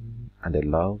sun and the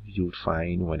love you'd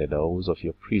find when the doors of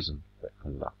your prison were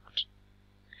unlocked.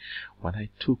 When I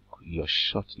took your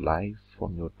short life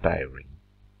from your diary,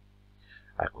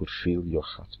 I could feel your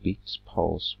heartbeats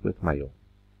pulse with my own.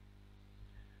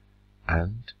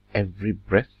 And every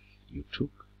breath you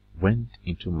took went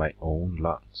into my own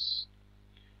lungs.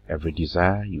 Every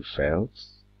desire you felt,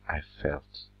 I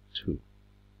felt too.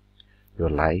 Your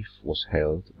life was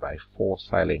held by 4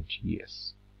 silent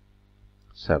years,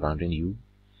 surrounding you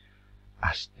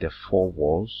as the 4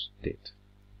 walls did.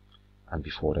 And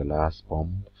before the last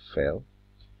bomb fell,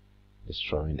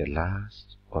 destroying the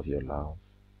last of your love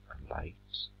and light,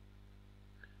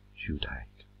 you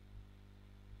died.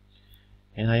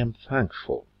 And I am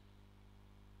thankful.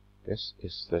 This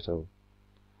is little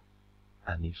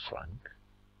Annie Frank,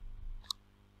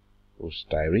 whose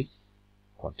diary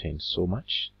contains so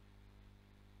much.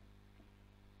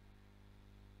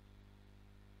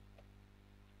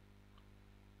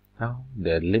 Now,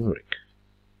 the limerick.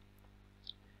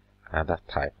 Another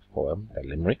type of poem, the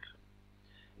limerick.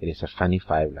 It is a funny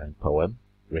 5-line poem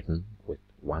written with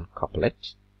 1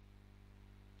 couplet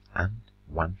and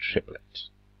 1 triplet.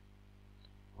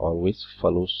 Always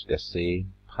follows the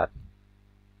same pattern.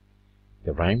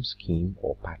 The rhyme scheme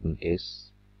or pattern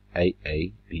is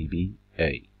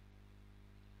A-A-B-B-A.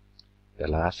 The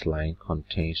last line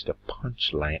contains the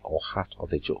punchline or heart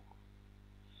of the joke.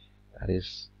 That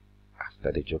is,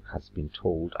 after the joke has been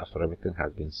told, after everything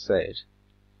has been said,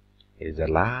 it is the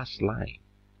last line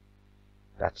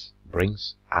that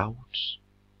brings out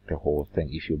the whole thing.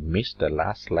 If you miss the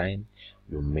last line,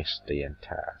 you miss the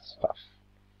entire stuff.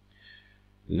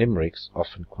 Limericks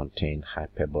often contain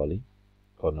hyperbole,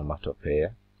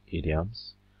 onomatopoeia,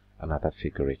 idioms, and other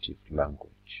figurative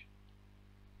language.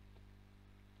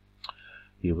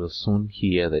 You will soon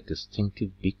hear the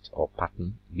distinctive beat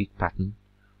pattern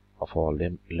of all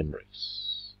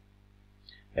limericks.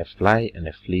 A fly and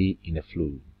a flea in a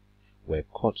flue were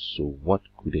caught, so what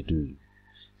could they do?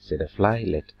 Said the fly,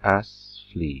 let us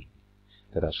flee.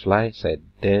 Let us fly, said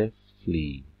the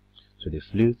flea. So they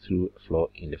flew through a flaw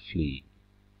in the flea.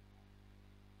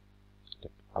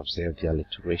 Observe the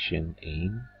alliteration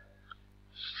in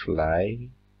fly,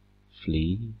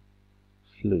 flee,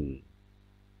 flew.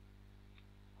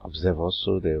 Observe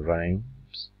also the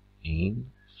rhymes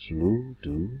in flew,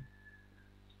 do,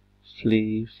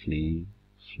 flee, flee,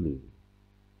 flew.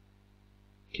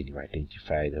 Can you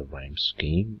identify the rhyme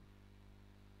scheme?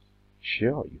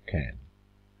 Sure, you can.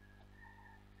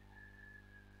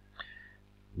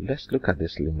 Let's look at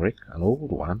this limerick, an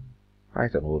old one,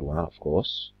 quite an old one, of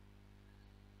course,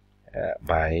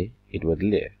 by Edward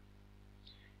Lear.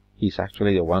 He's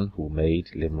actually the one who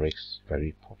made limericks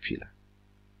very popular.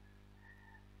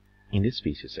 In this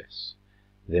piece he says,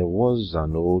 there was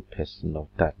an old person of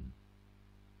Dutton,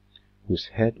 whose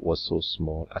head was so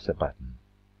small as a button.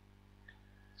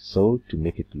 So, to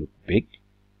make it look big,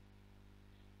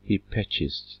 he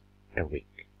purchased a wig,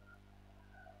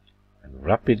 and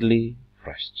rapidly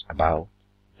rushed about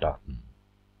Dutton.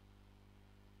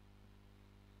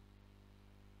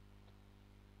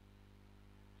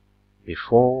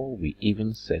 Before we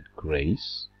even said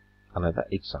grace, another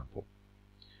example,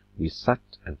 we sat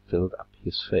and filled up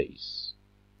his face.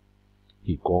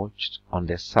 He gorged on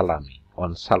salami,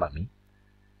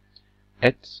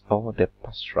 ate all the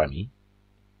pastrami,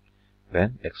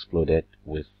 then exploded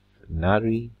with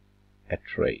nari a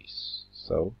trace.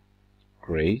 So,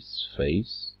 grace,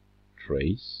 face,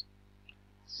 trace,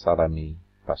 salami,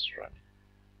 pastrami.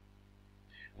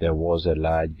 There was a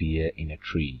large bear in a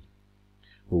tree,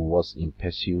 who was in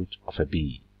pursuit of a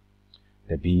bee.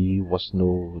 The bee was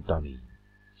no dummy.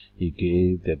 He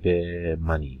gave the bear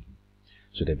money,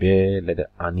 so the bear let the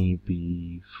honey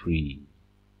bee free.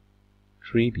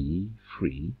 Tree bee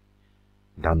free,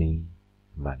 dummy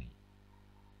money.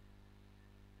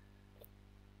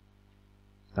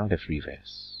 Now the free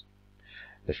verse.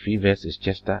 The free verse is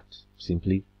just that,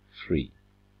 simply free.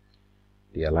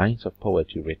 They are lines of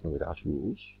poetry written without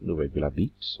rules, no regular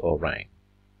beats or rhyme.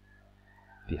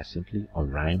 They are simply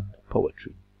unrhymed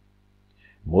poetry.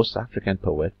 Most African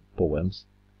poems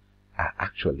are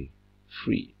actually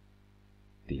free.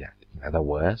 In other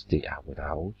words, they are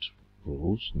without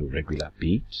rules, no regular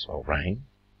beats or rhyme.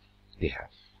 They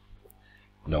have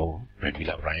no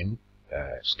regular rhyme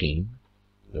scheme,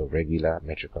 no regular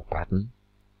metrical pattern.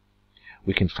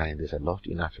 We can find this a lot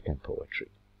in African poetry.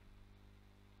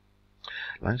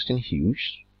 Langston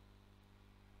Hughes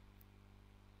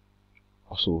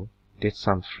also did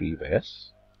some free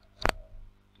verse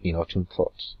in Autumn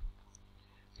Thoughts.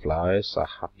 Flowers are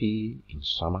happy in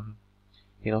summer,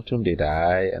 in autumn they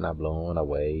die and are blown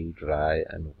away dry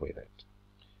and withered.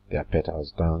 Their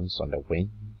petals dance on the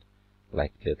wind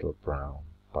like little brown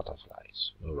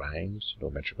butterflies. No rhymes, no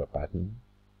metrical pattern,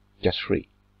 just free.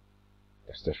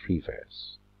 That's the free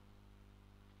verse.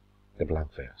 The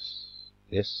blank verse.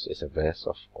 This is a verse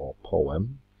or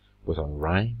poem with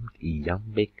unrhymed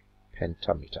iambic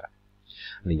pentameter.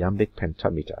 An iambic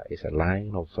pentameter is a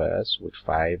line of verse with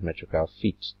 5 metrical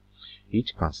feet,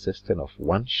 each consisting of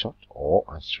one short or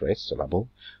unstressed syllable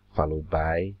followed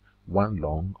by one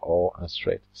long or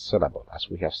unstressed syllable, as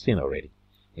we have seen already.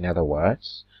 In other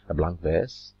words, a blank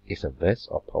verse is a verse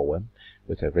or poem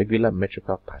with a regular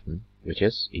metrical pattern, which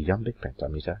is iambic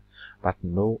pentameter, but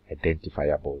no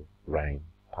identifiable rhyme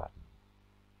pattern.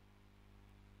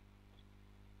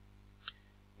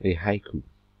 The haiku.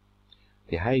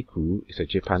 The haiku is a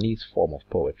Japanese form of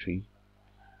poetry.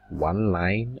 One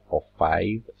line of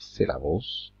 5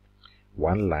 syllables,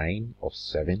 one line of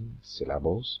 7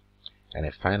 syllables, and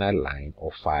a final line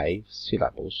of 5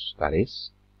 syllables, that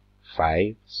is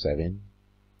 5, 7,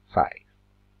 5.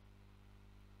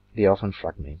 They are often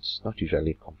fragments, not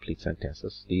usually complete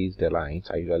sentences. The lines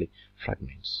are usually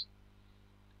fragments.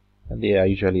 And they are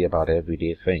usually about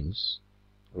everyday things,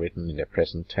 written in the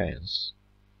present tense.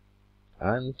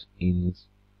 And in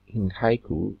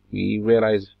haiku, we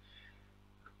realize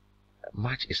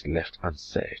much is left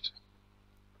unsaid.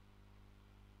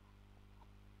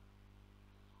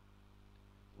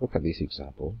 Look at this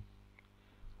example.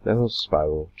 Little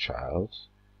sparrow child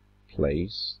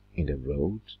plays in the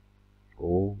road.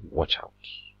 Oh, watch out,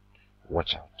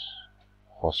 watch out,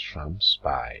 horse tramps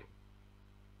by.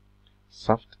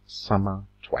 Soft summer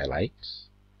twilight,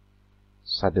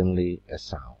 suddenly a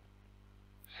sound.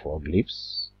 Frog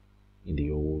leaps in the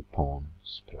old pond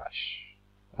splash.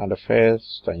 And in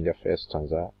the first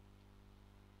stanza,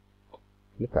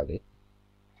 look at it.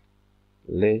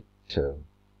 Little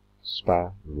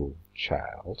sparrow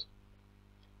child.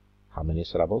 How many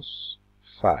syllables?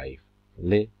 5.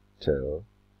 Little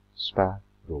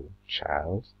sparrow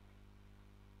child.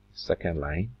 Second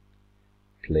line.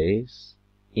 Plays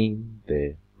in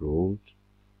the road.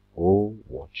 Oh,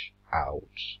 watch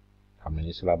out. How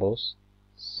many syllables?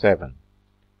 7.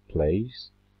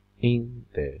 Plays in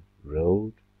the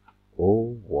road.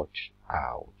 Oh, watch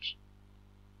out.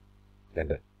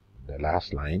 Then the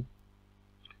last line.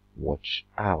 Watch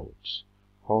out.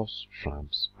 Horse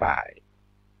tramps by.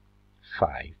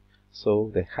 5.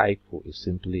 So the haiku is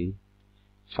simply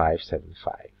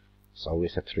 575. It's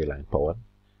always a 3-line poem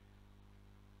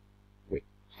with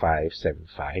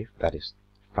 575. That is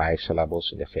 5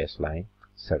 syllables in the first line,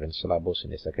 7 syllables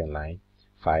in the second line,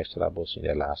 5 syllables in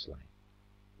the last line.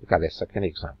 Look at the second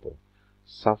example.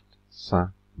 Soft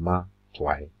summer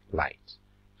twilight.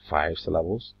 5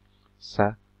 syllables.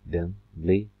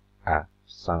 Suddenly a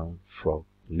sound frog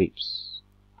leaps.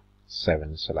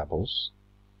 7 syllables.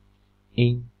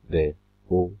 In the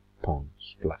old pond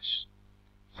splash.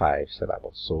 5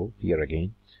 syllables. So here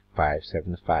again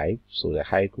 575. So the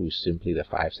haiku is simply the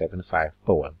 575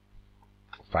 poem.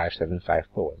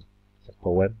 575 poem. It's a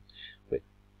poem with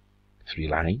 3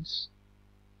 lines.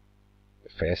 The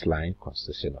first line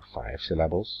consisting of 5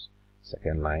 syllables.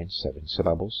 Second line, 7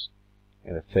 syllables.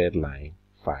 And the third line,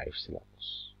 5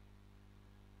 syllables.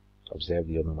 Observe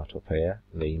the onomatopoeia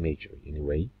and the imagery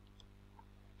anyway.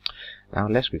 Now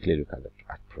let's quickly look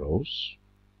at prose.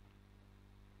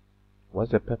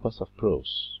 What's the purpose of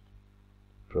prose?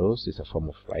 Prose is a form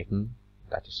of writing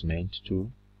that is meant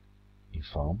to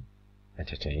inform,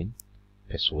 entertain,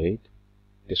 persuade,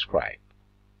 describe.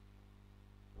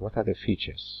 What are the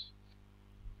features?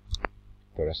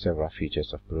 There are several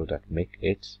features of prose that make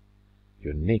it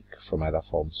unique from other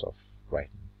forms of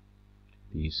writing.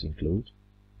 These include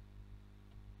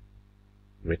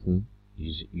written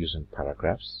using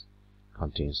paragraphs,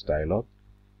 contains dialogue.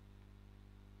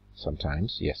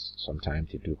 Sometimes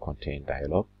they do contain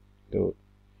dialogue, though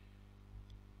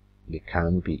they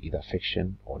can be either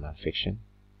fiction or non-fiction.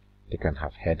 They can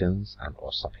have headings and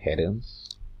or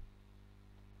subheadings.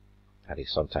 That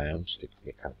is, sometimes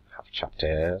they can have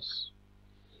chapters.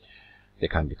 They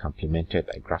can be complemented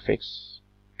by graphics,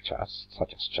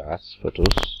 such as charts,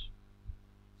 photos.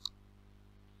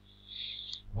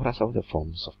 What are some of the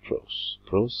forms of prose?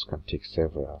 Prose can take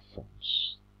several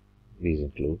forms. These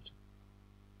include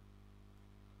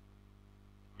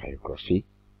biography,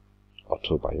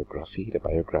 autobiography. The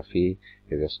biography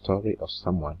is a story of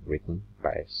someone written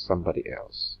by somebody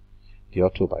else. The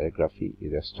autobiography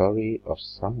is a story of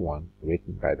someone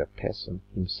written by the person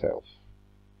himself.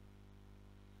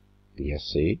 The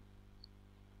essay,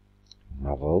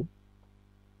 novel,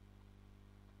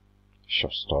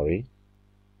 short story.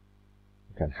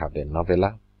 You can have the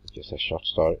novella, which is a short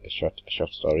story,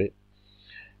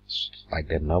 like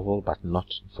the novel, but not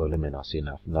voluminous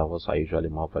enough. Novels are usually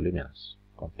more voluminous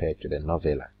compared to the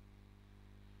novella.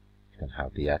 You can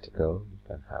have the article, you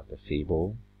can have the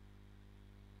fable,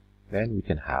 then we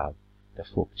can have the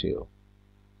folk tale.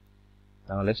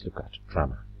 Now let's look at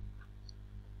drama.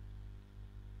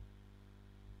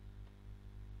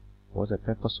 What's the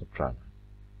purpose of drama?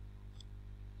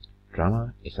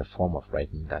 Drama is a form of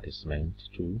writing that is meant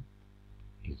to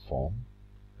inform,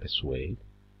 persuade,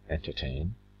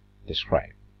 entertain,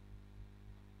 describe.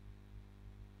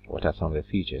 What are some of the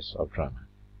features of drama?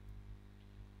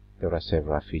 There are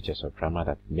several features of drama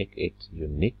that make it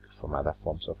unique from other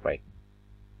forms of writing.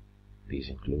 These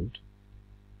include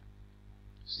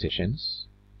stations,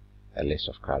 a list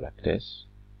of characters.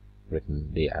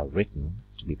 They are written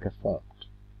to be performed.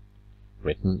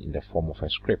 Written in the form of a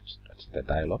script, that's the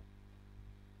dialogue.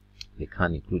 They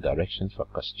can include directions for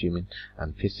costuming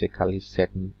and physically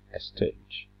setting a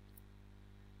stage.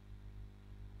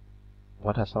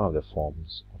 What are some of the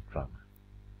forms of drama?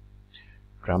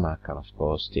 Drama can of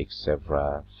course take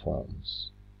several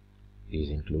forms. These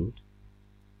include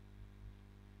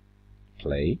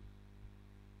play,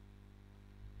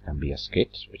 can be a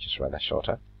skit, which is rather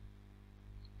shorter,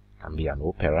 can be an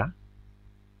opera,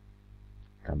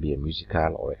 can be a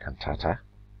musical or a cantata,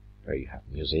 where you have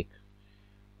music.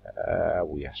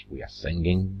 We are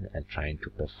singing and trying to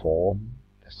perform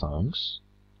the songs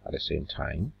at the same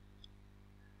time.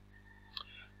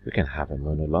 We can have a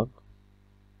monologue,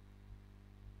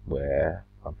 where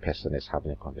one person is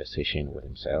having a conversation with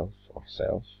himself or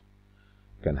herself.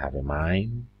 You can have a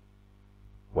mime,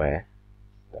 where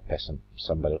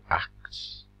somebody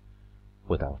acts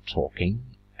without talking.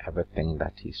 Everything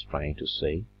that he's trying to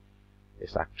say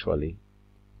is actually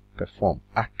performed,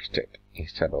 acted,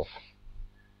 instead of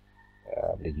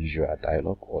the usual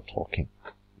dialogue or talking.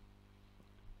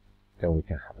 Then we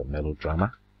can have a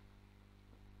melodrama.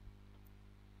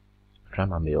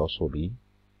 Drama may also be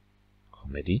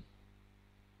comedy.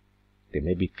 They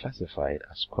may be classified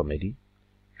as comedy,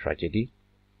 tragedy,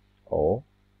 or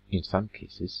in some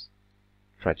cases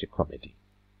tragicomedy.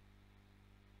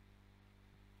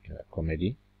 In a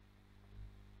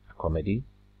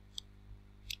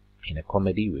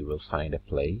comedy we will find a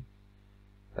play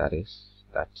that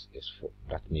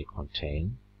may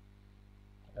contain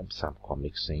some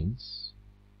comic scenes,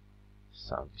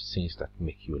 some scenes that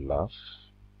make you laugh,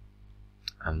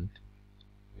 and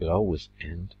will always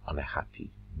end on a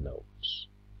happy note.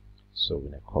 So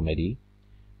in a comedy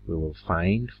we will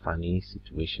find funny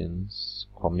situations,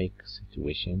 comic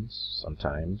situations,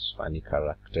 sometimes funny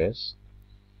characters,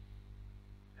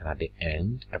 and at the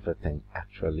end everything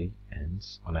actually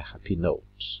ends on a happy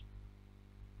note.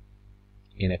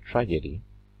 In a tragedy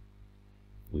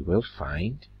we will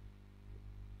find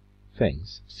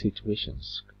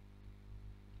situations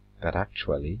that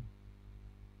actually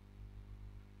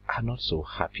are not so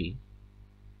happy.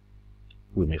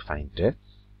 We may find death,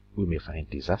 we may find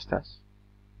disasters,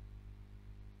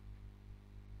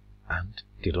 and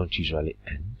they don't usually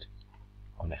end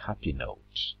on a happy note.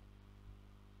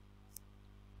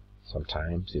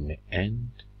 Sometimes they may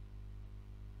end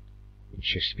In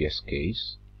Shakespeare's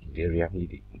case,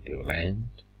 invariably they will end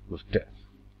with death.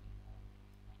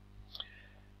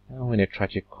 Now, in a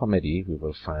tragic comedy, we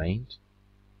will find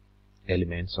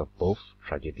elements of both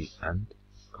tragedy and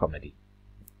comedy.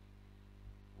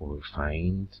 We will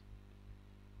find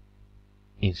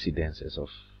incidences of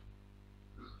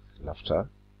laughter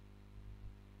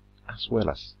as well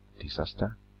as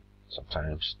disaster,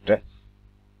 sometimes death.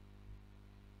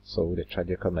 So the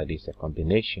tragicomedy is a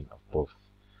combination of both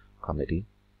comedy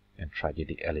and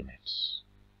tragedy elements.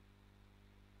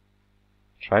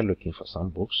 Try looking for some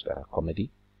books that are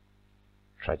comedy,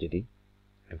 tragedy,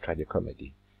 and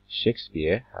tragicomedy.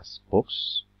 Shakespeare has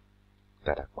books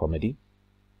that are comedy,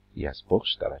 he has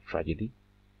books that are tragedy,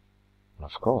 and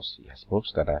of course he has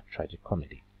books that are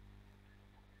tragicomedy.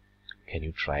 Can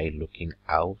you try looking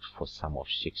out for some of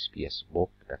Shakespeare's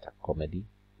books that are comedy,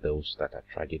 those that are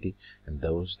tragedy, and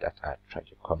those that are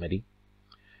tragicomedy?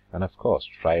 And of course,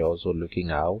 try also looking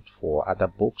out for other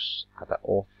books, other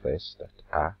authors that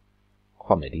are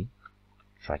comedy,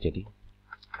 tragedy,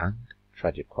 and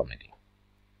tragicomedy.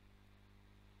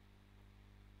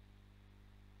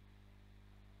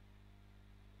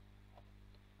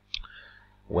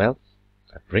 Well,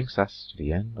 that brings us to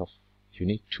the end of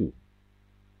Unit 2.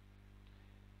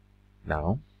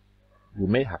 Now, you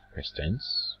may have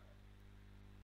questions